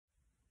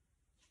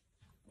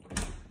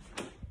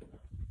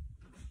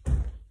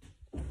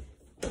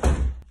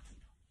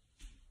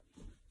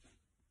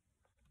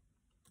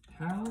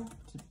How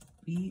to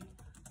beat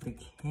the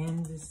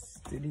Kansas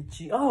City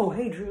Chiefs. Oh,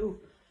 hey, Drew.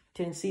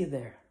 Didn't see you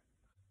there.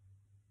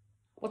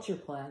 What's your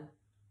plan?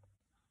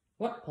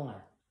 What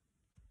plan?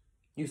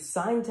 You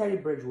signed Teddy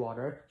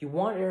Bridgewater. You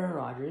want Aaron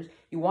Rodgers.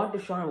 You want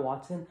Deshaun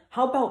Watson.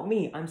 How about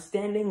me? I'm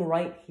standing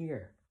right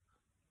here.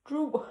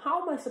 Drew,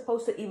 how am I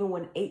supposed to even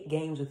win 8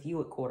 games with you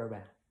at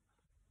quarterback?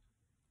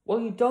 Well,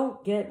 you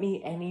don't get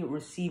me any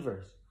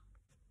receivers.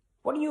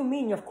 What do you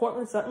mean? You have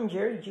Courtland Sutton,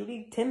 Jerry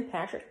Jeudy, Tim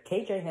Patrick,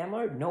 KJ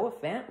Hamler, Noah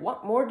Fant?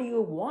 What more do you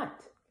want?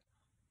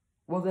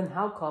 Well, then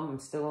how come I'm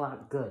still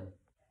not good?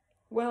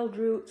 Well,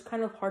 Drew, it's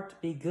kind of hard to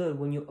be good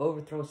when you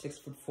overthrow a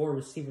 6'4"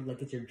 receiver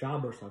like it's your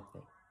job or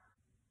something.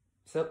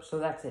 So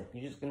that's it.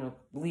 You're just gonna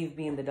leave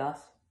me in the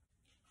dust?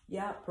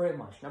 Yeah, pretty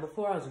much. Now,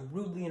 before I was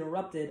rudely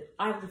interrupted,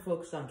 I have to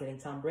focus on getting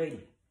Tom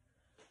Brady.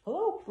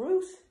 Hello,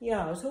 Bruce?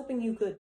 Yeah, I was hoping you could...